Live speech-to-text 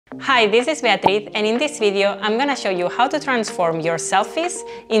Hi, this is Beatriz, and in this video I'm gonna show you how to transform your selfies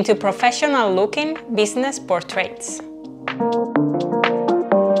into professional-looking business portraits.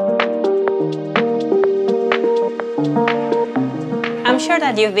 I'm sure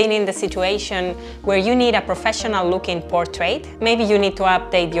that you've been in the situation where you need a professional-looking portrait. Maybe you need to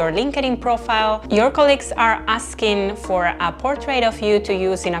update your LinkedIn profile. Your colleagues are asking for a portrait of you to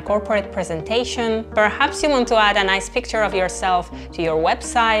use in a corporate presentation. Perhaps you want to add a nice picture of yourself to your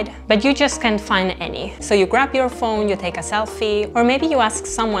website, but you just can't find any. So you grab your phone, you take a selfie, or maybe you ask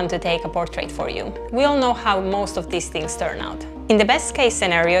someone to take a portrait for you. We all know how most of these things turn out. In the best case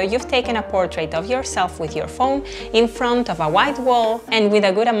scenario, you've taken a portrait of yourself with your phone in front of a white wall and with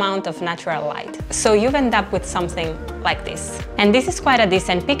a good amount of natural light. So you've ended up with something like this. And this is quite a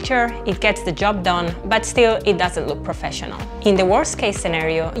decent picture, it gets the job done, but still it doesn't look professional. In the worst case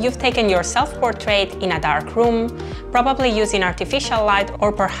scenario, you've taken your self-portrait in a dark room, probably using artificial light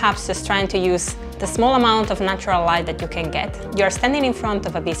or perhaps just trying to use the small amount of natural light that you can get. You're standing in front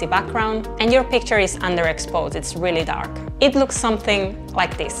of a busy background and your picture is underexposed, it's really dark. It looks something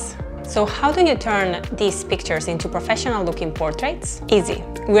like this. So how do you turn these pictures into professional looking portraits? Easy.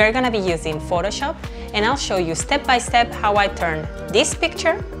 We're gonna be using Photoshop and I'll show you step by step how I turn this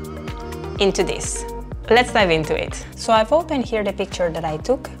picture into this. Let's dive into it. So I've opened here the picture that I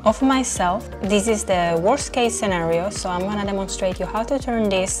took of myself. This is the worst case scenario, so I'm gonna demonstrate you how to turn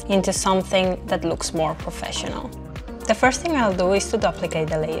this into something that looks more professional. The first thing I'll do is to duplicate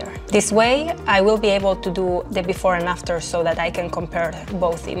the layer. This way I will be able to do the before and after so that I can compare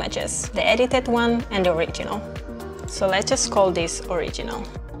both images, the edited one and the original. So let's just call this original.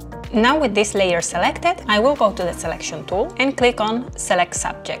 Now with this layer selected, I will go to the selection tool and click on Select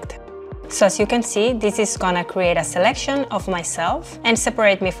Subject. So as you can see, this is gonna create a selection of myself and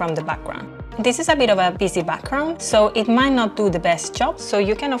separate me from the background. This is a bit of a busy background, so it might not do the best job, so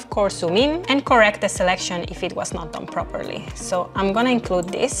you can of course zoom in and correct the selection if it was not done properly. So I'm gonna include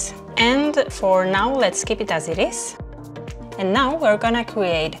this, and for now let's keep it as it is. And now we're gonna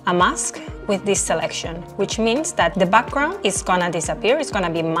create a mask with this selection, which means that the background is gonna disappear, it's gonna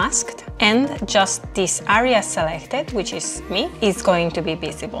be masked, and just this area selected, which is me, is going to be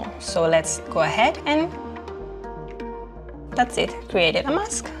visible. So let's go ahead and that's it, created a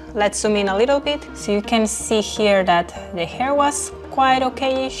mask. Let's zoom in a little bit. So you can see here that the hair was quite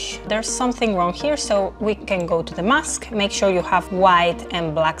okay-ish. There's something wrong here, so we can go to the mask. Make sure you have white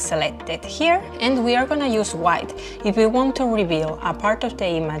and black selected here. And we are gonna use white if we want to reveal a part of the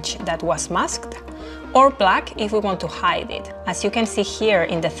image that was masked, or black if we want to hide it. As you can see here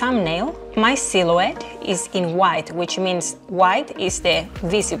in the thumbnail, my silhouette is in white, which means white is the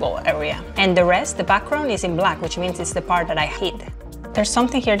visible area. And the rest, the background, is in black, which means it's the part that I hid. There's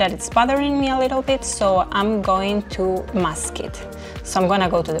something here that it's bothering me a little bit, so I'm going to mask it. So I'm gonna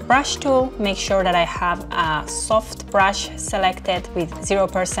go to the brush tool, make sure that I have a soft brush selected with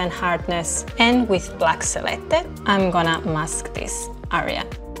 0% hardness and with black selected. I'm gonna mask this area.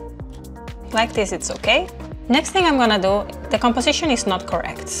 Like this, it's okay. Next thing I'm gonna do, the composition is not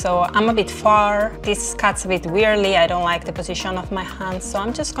correct, so I'm a bit far, this cuts a bit weirdly, I don't like the position of my hand, so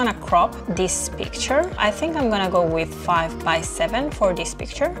I'm just gonna crop this picture. I think I'm gonna go with 5:7 for this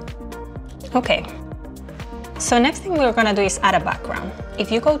picture. Okay. So next thing we're gonna do is add a background.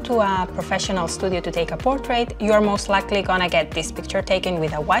 If you go to a professional studio to take a portrait, you're most likely gonna get this picture taken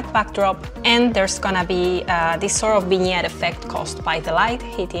with a white backdrop, and there's gonna be this sort of vignette effect caused by the light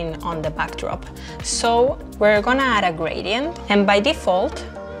hitting on the backdrop. So we're gonna add a gradient, and by default,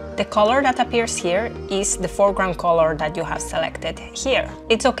 the color that appears here is the foreground color that you have selected here.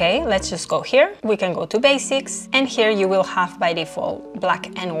 It's okay, let's just go here. We can go to basics, and here you will have by default black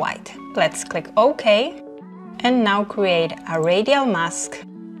and white. Let's click OK. And now create a radial mask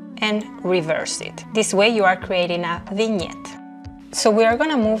and reverse it. This way you are creating a vignette. So we are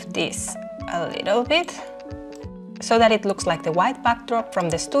gonna move this a little bit so that it looks like the white backdrop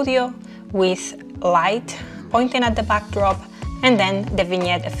from the studio with light pointing at the backdrop, and then the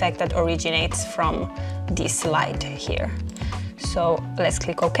vignette effect that originates from this light here. So let's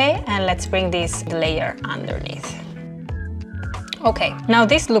click OK and let's bring this layer underneath. Okay, now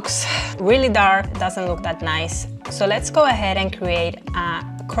this looks really dark, doesn't look that nice. So let's go ahead and create a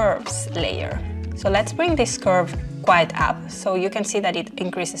curves layer. So let's bring this curve quite up so you can see that it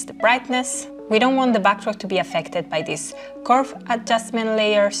increases the brightness. We don't want the backdrop to be affected by this curve adjustment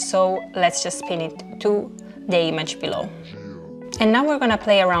layer, so let's just spin it to the image below. And now we're gonna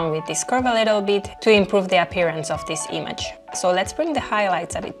play around with this curve a little bit to improve the appearance of this image. So let's bring the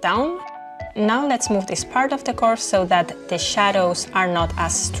highlights a bit down. Now let's move this part of the curve so that the shadows are not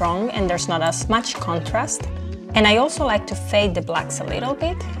as strong and there's not as much contrast. And I also like to fade the blacks a little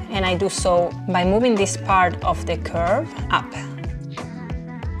bit, and I do so by moving this part of the curve up.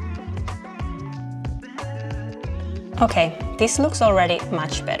 Okay, this looks already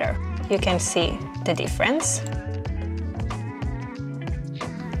much better. You can see the difference.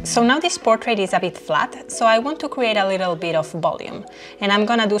 So now this portrait is a bit flat, so I want to create a little bit of volume. And I'm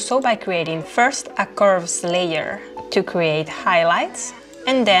gonna do so by creating first a curves layer to create highlights,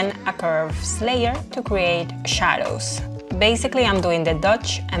 and then a curves layer to create shadows. Basically, I'm doing the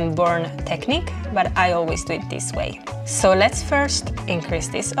dodge and burn technique, but I always do it this way. So let's first increase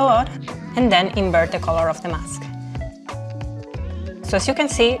this a lot, and then invert the color of the mask. So as you can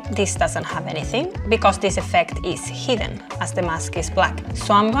see, this doesn't have anything because this effect is hidden as the mask is black.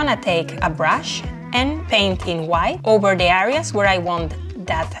 So I'm gonna take a brush and paint in white over the areas where I want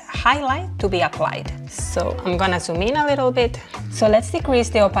that highlight to be applied. So I'm gonna zoom in a little bit. So let's decrease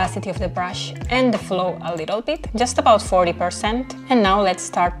the opacity of the brush and the flow a little bit, just about 40%. And now let's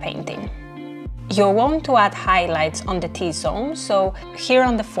start painting. You want to add highlights on the T-zone, so here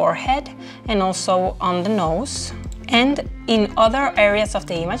on the forehead and also on the nose, and in other areas of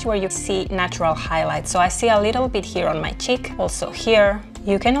the image where you see natural highlights. So I see a little bit here on my cheek, also here.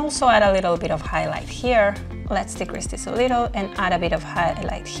 You can also add a little bit of highlight here. Let's decrease this a little and add a bit of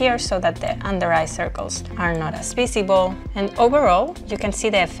highlight here so that the under eye circles are not as visible. And overall, you can see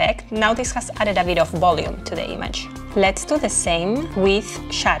the effect. Now this has added a bit of volume to the image. Let's do the same with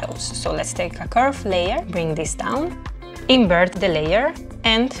shadows. So let's take a curve layer, bring this down, invert the layer,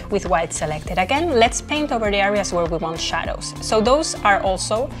 and with white selected again, let's paint over the areas where we want shadows. So those are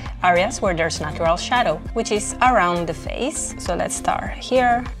also areas where there's natural shadow, which is around the face. So let's start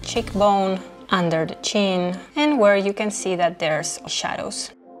here, cheekbone, under the chin, and where you can see that there's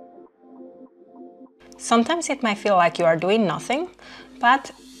shadows. Sometimes it might feel like you are doing nothing,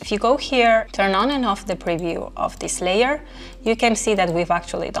 but if you go here, turn on and off the preview of this layer, you can see that we've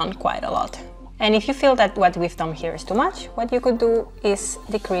actually done quite a lot. And if you feel that what we've done here is too much, what you could do is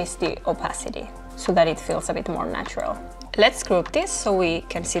decrease the opacity so that it feels a bit more natural. Let's group this so we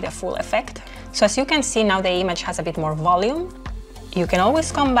can see the full effect. So as you can see now, the image has a bit more volume. You can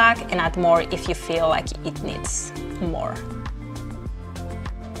always come back and add more if you feel like it needs more.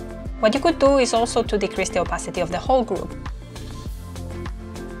 What you could do is also to decrease the opacity of the whole group.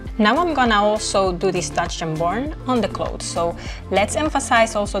 Now I'm gonna also do this touch and burn on the clothes. So let's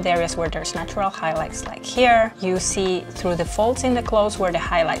emphasize also the areas where there's natural highlights, like here. You see through the folds in the clothes where the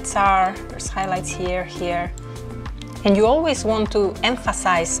highlights are. There's highlights here, here. And you always want to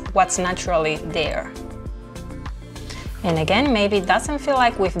emphasize what's naturally there. And again, maybe it doesn't feel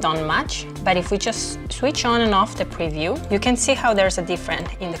like we've done much, but if we just switch on and off the preview, you can see how there's a difference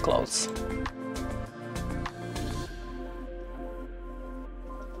in the clothes.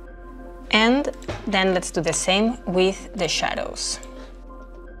 And then let's do the same with the shadows.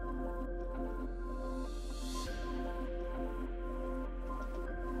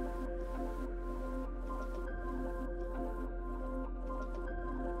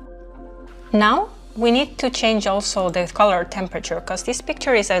 Now we need to change also the color temperature because this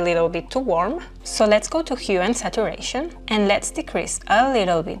picture is a little bit too warm. So let's go to hue and saturation and let's decrease a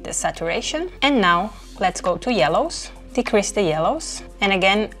little bit the saturation. And now let's go to yellows. Decrease the yellows, and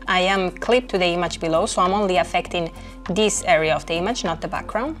again I am clipped to the image below, so I'm only affecting this area of the image, not the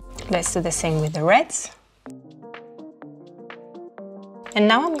background. Let's do the same with the reds. And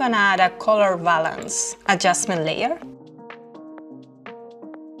now I'm gonna add a color balance adjustment layer.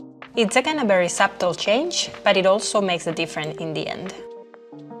 It's again a very subtle change, but it also makes a difference in the end.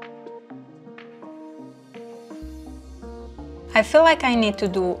 I feel like I need to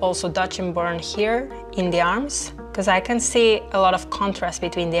do also dodge and burn here in the arms, because I can see a lot of contrast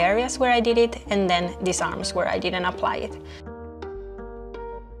between the areas where I did it and then these arms where I didn't apply it.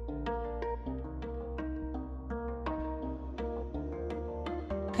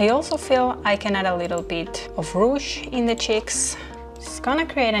 I also feel I can add a little bit of rouge in the cheeks. Just gonna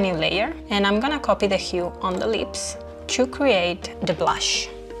create a new layer and I'm gonna copy the hue on the lips to create the blush.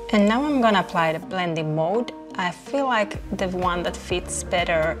 And now I'm gonna apply the blending mode. I feel like the one that fits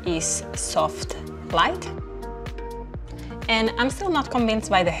better is soft light. And I'm still not convinced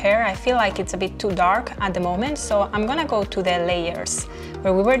by the hair. I feel like it's a bit too dark at the moment, so I'm gonna go to the layers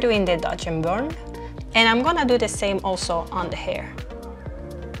where we were doing the dodge and burn, and I'm gonna do the same also on the hair.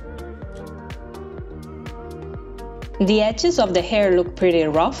 The edges of the hair look pretty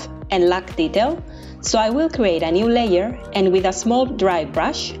rough and lack detail, so I will create a new layer, and with a small dry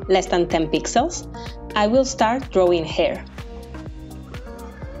brush, less than 10 pixels, I will start drawing hair.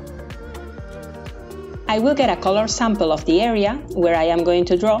 I will get a color sample of the area where I am going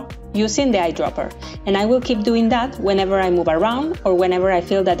to draw using the eyedropper, And I will keep doing that whenever I move around or whenever I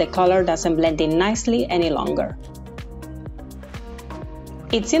feel that the color doesn't blend in nicely any longer.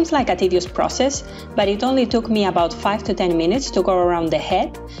 It seems like a tedious process, but it only took me about 5 to 10 minutes to go around the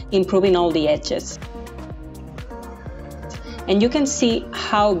head, improving all the edges. And you can see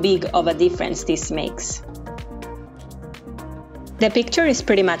how big of a difference this makes. The picture is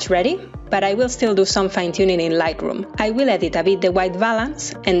pretty much ready, but I will still do some fine-tuning in Lightroom. I will edit a bit the white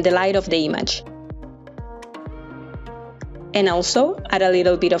balance and the light of the image. And also add a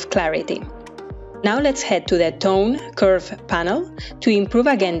little bit of clarity. Now let's head to the Tone Curve panel to improve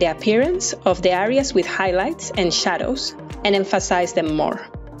again the appearance of the areas with highlights and shadows and emphasize them more.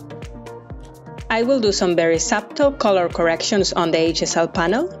 I will do some very subtle color corrections on the HSL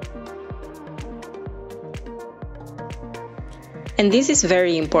panel. And this is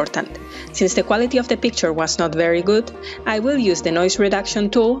very important. Since the quality of the picture was not very good, I will use the noise reduction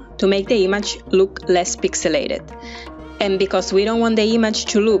tool to make the image look less pixelated. And because we don't want the image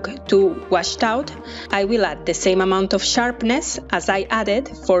to look too washed out, I will add the same amount of sharpness as I added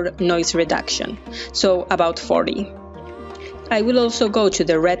for noise reduction, so about 40. I will also go to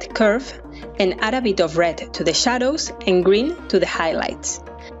the red curve and add a bit of red to the shadows and green to the highlights.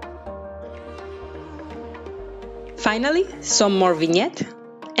 Finally, some more vignette,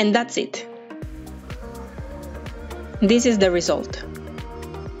 and that's it. This is the result.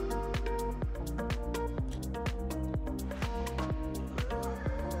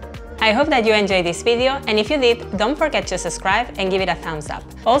 I hope that you enjoyed this video, and if you did, don't forget to subscribe and give it a thumbs up.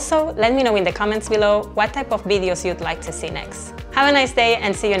 Also, let me know in the comments below what type of videos you'd like to see next. Have a nice day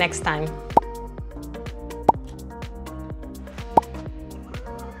and see you next time.